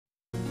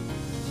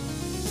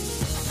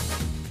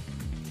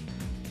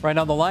Right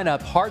on the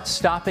lineup,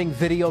 heart-stopping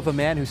video of a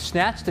man who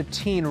snatched a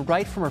teen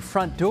right from her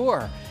front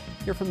door.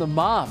 Hear from the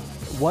mom.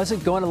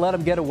 Wasn't going to let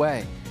him get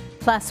away.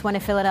 Plus, one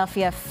of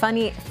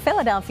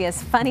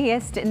Philadelphia's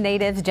funniest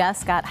natives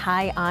just got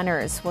high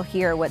honors. We'll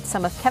hear what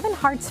some of Kevin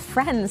Hart's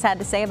friends had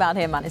to say about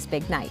him on his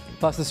big night.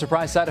 Plus, the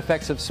surprise side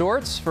effects of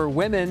sorts for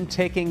women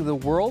taking the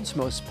world's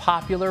most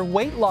popular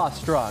weight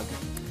loss drug.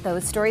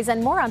 Those stories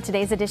and more on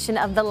today's edition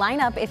of The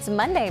Lineup. It's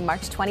Monday,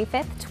 March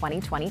 25th,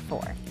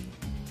 2024.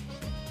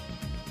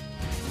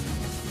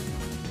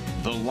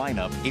 The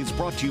Lineup is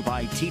brought to you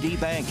by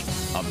TD Bank,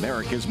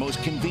 America's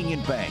most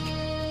convenient bank.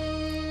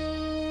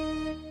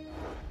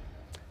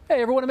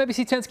 Hey everyone, I'm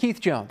ABC 10's Keith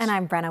Jones. And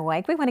I'm Brenna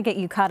Weick. We want to get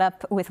you caught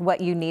up with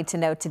what you need to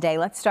know today.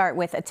 Let's start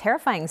with a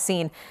terrifying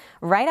scene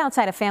right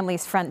outside a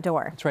family's front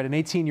door. That's right, an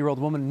 18-year-old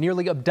woman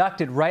nearly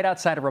abducted right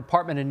outside her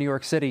apartment in New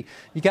York City.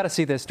 You got to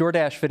see this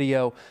DoorDash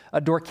video,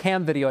 a door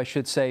cam video, I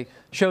should say,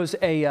 shows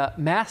a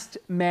masked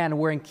man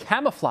wearing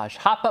camouflage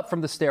hop up from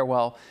the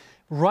stairwell,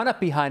 run up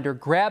behind her,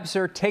 grabs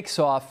her, takes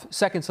off.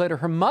 Seconds later,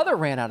 her mother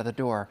ran out of the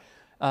door,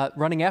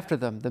 running after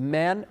them. The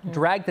man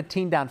dragged the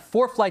teen down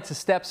 4 flights of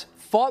steps,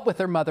 fought with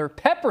her mother,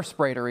 pepper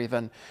sprayed her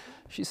even.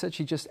 She said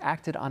she just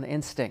acted on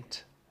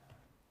instinct.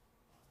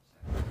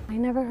 I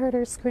never heard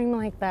her scream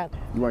like that.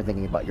 You weren't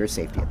thinking about your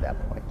safety at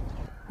that point?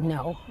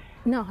 No,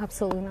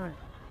 absolutely not.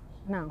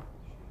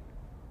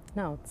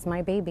 No, it's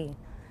my baby.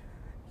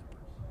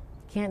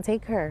 Can't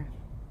take her.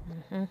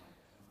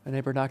 A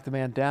neighbor knocked the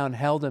man down,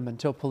 held him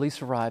until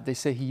police arrived. They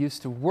say he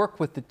used to work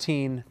with the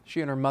teen.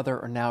 She and her mother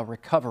are now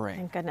recovering.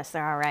 Thank goodness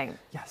they're all right.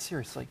 Yeah,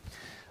 seriously.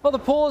 Well, the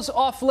pool is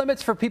off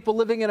limits for people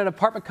living in an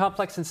apartment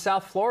complex in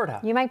South Florida.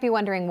 You might be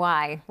wondering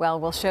why. Well,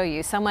 we'll show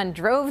you. Someone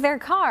drove their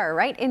car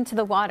right into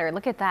the water.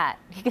 Look at that.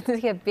 You can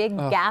see a big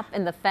gap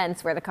in the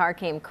fence where the car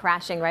came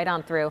crashing right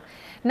on through.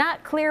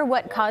 Not clear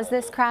what caused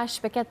this crash,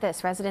 but get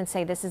this. Residents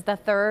say this is the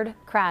third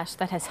crash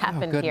that has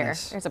happened here.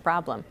 There's a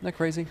problem. Isn't that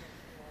crazy?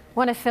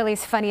 One of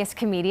Philly's funniest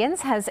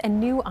comedians has a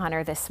new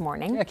honor this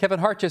morning. Yeah, Kevin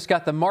Hart just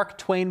got the Mark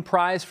Twain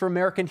Prize for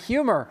American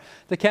Humor.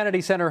 The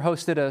Kennedy Center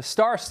hosted a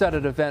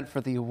star-studded event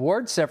for the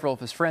award. Several of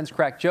his friends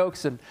cracked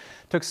jokes and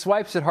took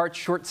swipes at Hart's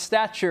short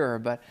stature,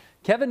 but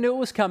Kevin knew it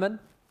was coming.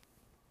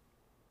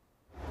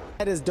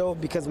 That is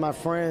dope because my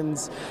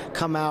friends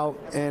come out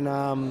and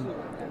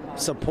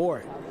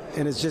support.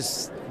 And it's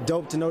just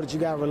dope to know that you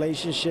got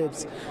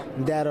relationships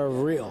that are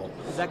real.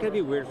 Is that going to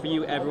be weird for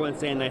you, everyone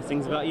saying nice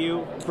things about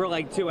you for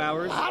like 2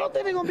 hours? I don't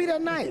think they're going to be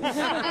that nice.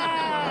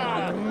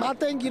 I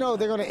think, they're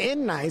going to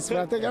end nice, but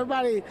I think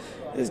everybody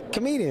is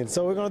comedians,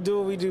 so we're going to do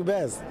what we do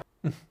best.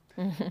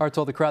 Hart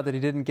told the crowd that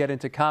he didn't get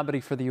into comedy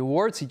for the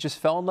awards. He just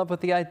fell in love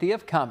with the idea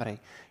of comedy.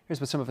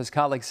 Here's what some of his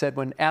colleagues said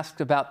when asked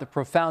about the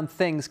profound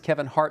things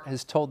Kevin Hart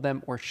has told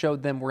them or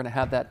showed them. We're going to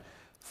have that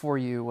for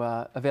you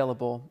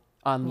available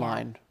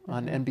online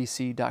on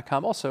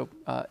NBC.com, also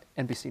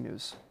NBC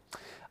News.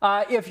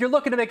 If you're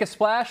looking to make a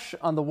splash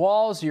on the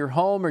walls of your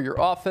home or your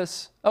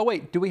office. Oh,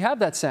 wait, do we have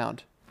that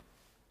sound?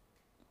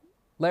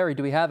 Larry,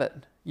 do we have it?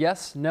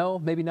 Yes? No?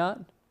 Maybe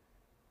not?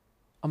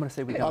 I'm going to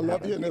say we don't. I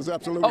love you, and there's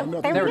absolutely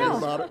nothing there to it do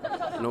is.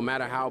 about it. No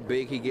matter how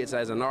big he gets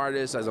as an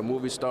artist, as a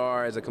movie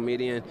star, as a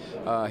comedian,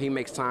 he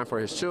makes time for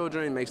his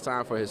children, he makes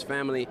time for his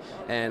family,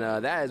 and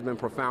that has been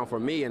profound for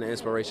me and an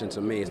inspiration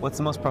to me. What's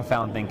the most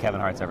profound thing Kevin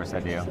Hart's ever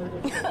said to you?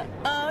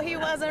 Oh, he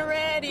wasn't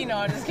ready. No,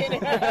 I'm just kidding.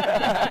 The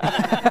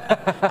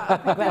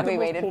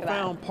most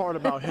profound part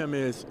about him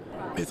is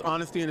his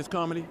honesty and his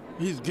comedy.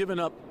 He's given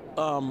up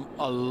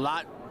a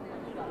lot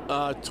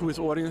to his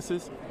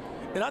audiences.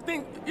 And I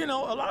think, a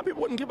lot of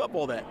people wouldn't give up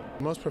all that.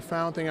 The most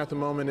profound thing at the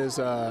moment is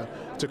to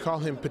call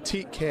him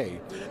Petite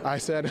K. I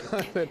said,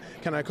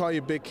 can I call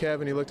you Big Kev?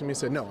 And he looked at me and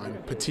said, no, I'm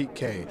Petite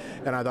K.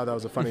 And I thought that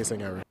was the funniest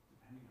thing ever.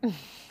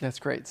 That's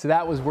great. So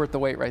that was worth the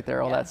wait right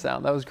there, all that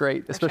sound. That was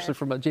great, especially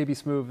from a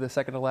JB Smoove, the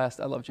second to last.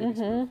 I love JB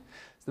Smoove.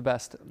 It's the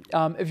best.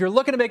 If you're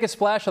looking to make a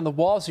splash on the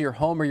walls of your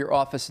home or your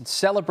office and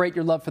celebrate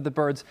your love for the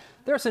birds,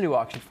 there's a new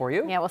auction for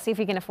you. Yeah, we'll see if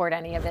you can afford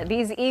any of it.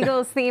 These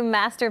Eagles-themed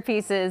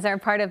masterpieces are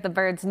part of the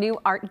Birds' new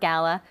art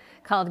gala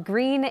called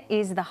Green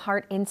is the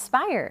Heart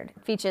Inspired.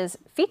 It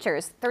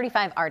features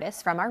 35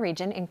 artists from our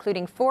region,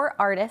 including 4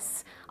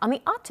 artists on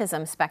the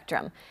autism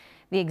spectrum.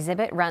 The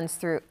exhibit runs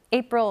through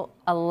April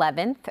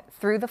 11th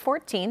through the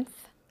 14th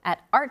at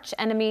Arch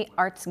Enemy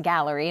Arts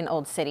Gallery in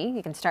Old City.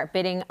 You can start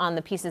bidding on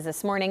the pieces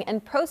this morning,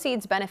 and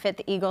proceeds benefit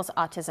the Eagles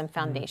Autism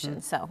Foundation,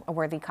 so a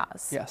worthy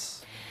cause.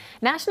 Yes.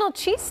 National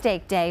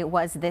Cheesesteak Day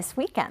was this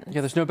weekend.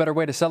 Yeah, there's no better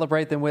way to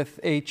celebrate than with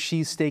a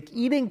cheesesteak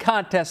eating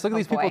contest. Look at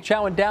these people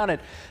chowing down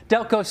at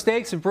Delco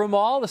Steaks in Broome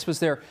Hall. This was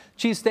their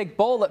cheesesteak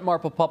bowl at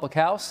Marple Public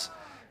House.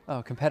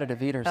 Oh,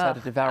 competitive eaters had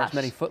to devour as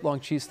many foot-long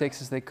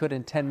cheesesteaks as they could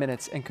in 10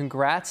 minutes. And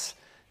congrats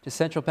to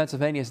Central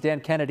Pennsylvania's Dan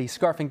Kennedy,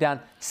 scarfing down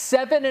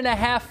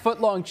 7.5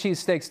 foot-long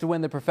cheesesteaks to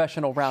win the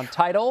professional round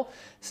title.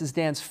 This is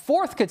Dan's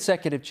 4th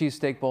consecutive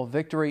cheesesteak bowl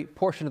victory.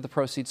 Portion of the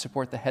proceeds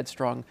support the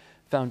Headstrong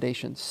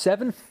Foundation.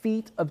 7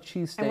 feet of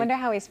cheesesteak. I wonder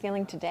how he's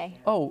feeling today.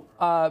 Oh,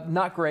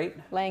 not great.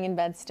 Laying in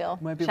bed still.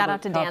 Might be Shout able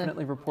out to to Dan.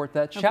 confidently report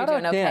that. Hope Shout you're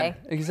out doing Dan. okay.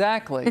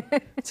 Exactly.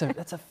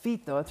 That's a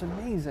feat, though. That's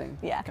amazing.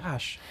 Yeah.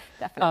 Gosh.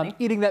 Definitely.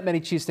 Eating that many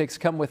cheesesteaks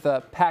come with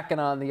packing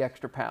on the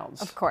extra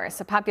pounds. Of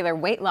course. A popular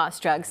weight loss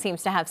drug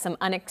seems to have some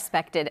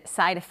unexpected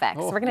side effects.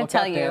 Oh, We're going look to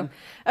tell out, you Dan.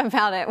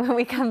 about it when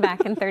we come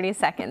back in 30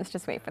 seconds.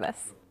 Just wait for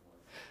this.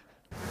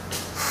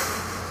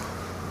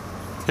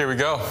 Here we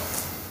go.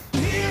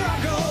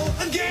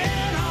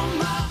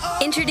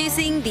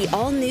 Introducing the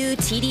all-new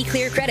TD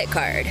Clear credit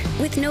card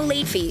with no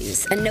late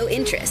fees and no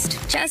interest,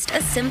 just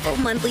a simple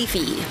monthly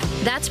fee.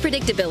 That's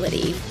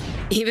predictability,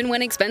 even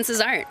when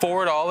expenses aren't.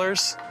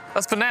 $4?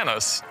 That's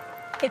bananas.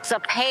 It's a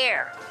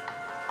pear.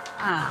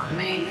 Oh,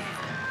 man.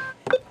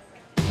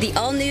 The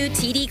all-new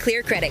TD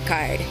Clear credit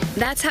card.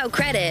 That's how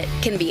credit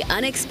can be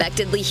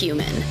unexpectedly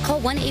human.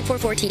 Call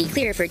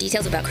 1-844-TD-CLEAR for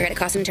details about credit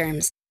costs and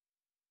terms.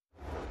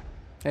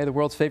 Hey, the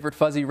world's favorite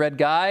fuzzy red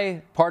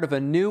guy, part of a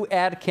new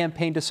ad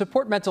campaign to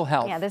support mental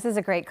health. Yeah, this is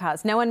a great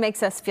cause. No one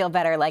makes us feel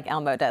better like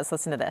Elmo does.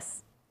 Listen to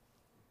this.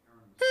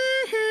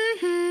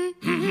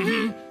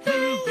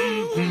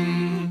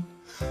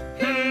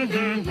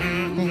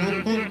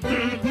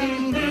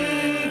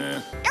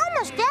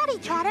 Elmo's daddy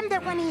taught him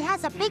that when he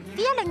has a big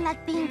feeling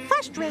like being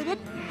frustrated,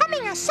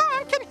 humming a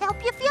song can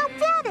help you feel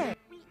better.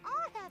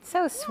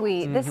 So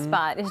sweet. This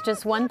spot is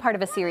just one part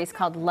of a series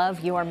called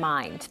Love Your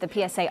Mind. The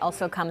PSA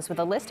also comes with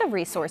a list of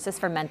resources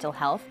for mental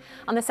health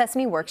on the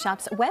Sesame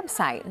Workshop's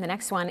website. The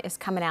next one is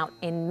coming out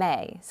in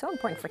May. So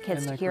important for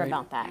kids to hear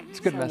about that. It's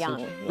a good so message.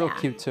 young. Real Yeah.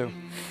 cute, too.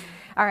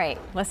 All right,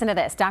 listen to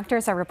this.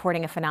 Doctors are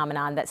reporting a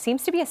phenomenon that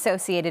seems to be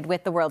associated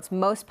with the world's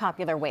most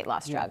popular weight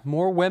loss drug.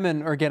 More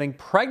women are getting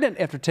pregnant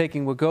after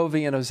taking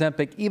Wegovy and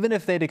Ozempic, even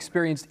if they'd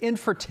experienced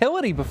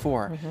infertility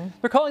before.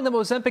 They're calling them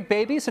Ozempic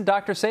babies, and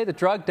doctors say the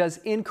drug does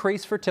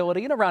increase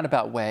fertility in a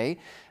roundabout way.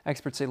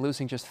 Experts say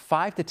losing just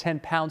 5 to 10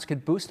 pounds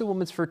could boost a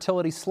woman's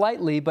fertility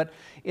slightly, but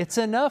it's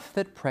enough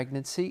that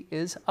pregnancy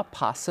is a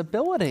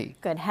possibility.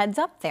 Good heads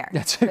up there.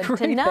 That's good great.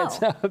 to know.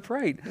 That's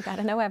right. You got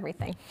to know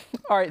everything.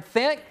 All right,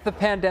 thank the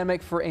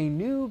pandemic for a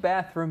new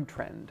bathroom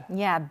trend.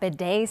 Yeah,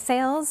 bidet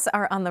sales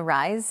are on the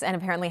rise and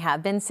apparently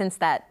have been since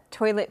that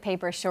toilet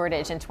paper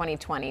shortage in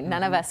 2020.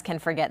 None of us can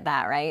forget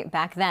that, right?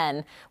 Back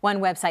then, one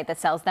website that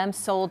sells them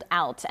sold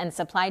out and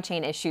supply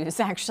chain issues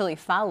actually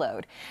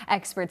followed.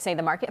 Experts say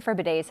the market for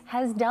bidets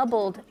has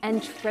doubled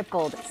and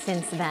tripled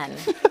since then.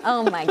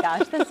 Oh my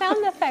gosh, the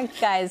sound effect,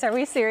 guys, are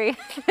we serious?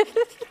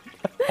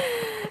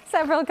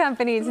 Several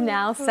companies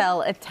now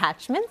sell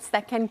attachments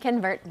that can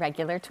convert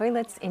regular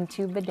toilets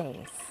into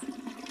bidets.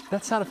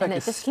 That sound effect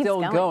is just keeps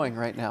still going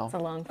right now. It's a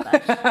long flush.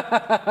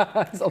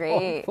 It's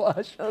Great. a long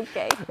flush.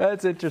 Okay.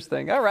 That's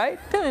interesting. All right.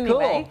 Anyway,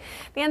 Cool.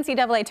 the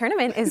NCAA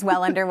tournament is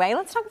well underway.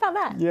 Let's talk about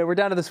that. Yeah, we're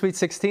down to the Sweet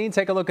 16.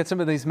 Take a look at some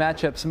of these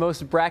matchups.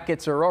 Most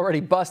brackets are already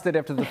busted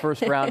after the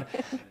first round.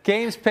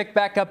 Games pick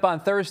back up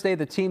on Thursday.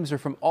 The teams are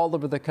from all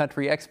over the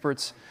country.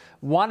 Experts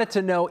wanted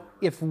to know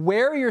if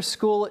where your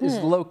school is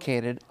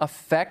located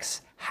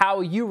affects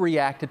how you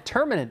react at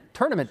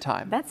tournament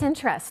time. That's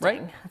interesting.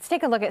 Right? Let's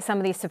take a look at some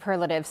of these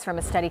superlatives from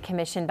a study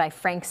commissioned by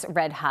Frank's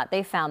Red Hot.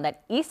 They found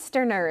that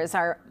Easterners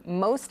are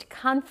most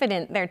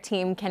confident their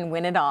team can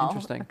win it all.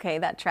 Interesting. Okay,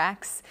 that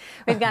tracks.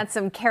 We've got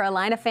some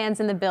Carolina fans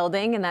in the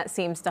building, and that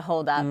seems to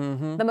hold up.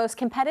 The most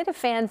competitive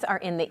fans are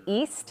in the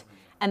East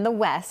and the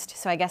West,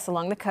 so I guess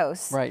along the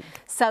coast. Right.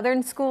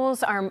 Southern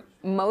schools are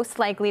most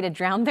likely to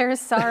drown their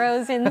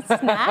sorrows in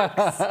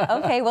snacks.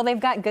 Okay, well, they've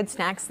got good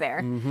snacks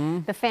there.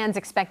 The fans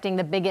expecting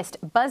the biggest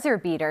buzzer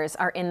beaters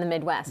are in the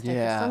Midwest. And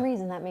Yeah. for some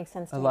reason, that makes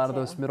sense to A me, lot of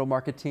too. those middle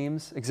market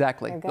teams.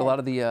 Exactly. They're good. A lot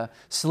of the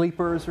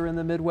sleepers are in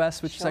the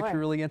Midwest, which is Sure. actually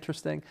really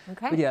interesting.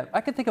 Okay. But yeah,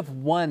 I could think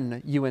of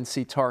one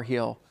UNC Tar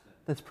Heel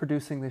that's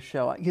producing this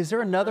show. Is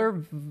there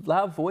another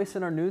loud voice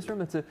in our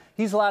newsroom?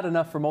 He's loud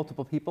enough for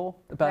multiple people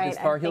about his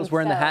Right, Tar I Heels think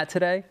wearing the so. hat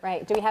today?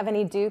 Right. Do we have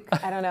any Duke?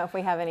 I don't know if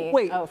we have any.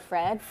 Wait. Oh,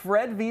 Fred?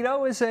 Fred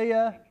Vito is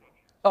a...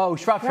 Oh,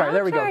 Shropshire.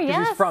 There we go. Shropshire, Because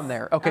he's yes. from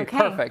there. Okay, Okay.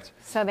 perfect.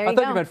 So there I you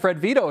thought go. you meant Fred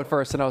Vito at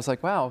first, and I was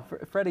like, wow,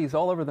 Freddie's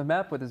all over the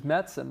map with his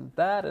Mets and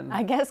that. And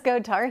I guess go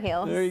Tar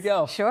Heels. there you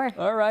go. Sure.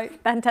 All right.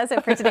 That does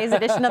it for today's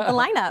edition of The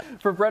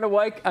Lineup. For Brenna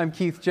Weick, I'm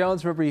Keith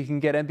Jones. Remember, you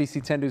can get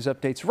NBC 10 News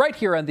updates right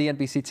here on the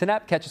NBC 10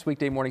 app. Catch us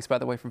weekday mornings, by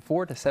the way, from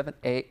 4 to 7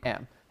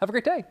 a.m. Have a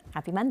great day.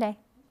 Happy Monday.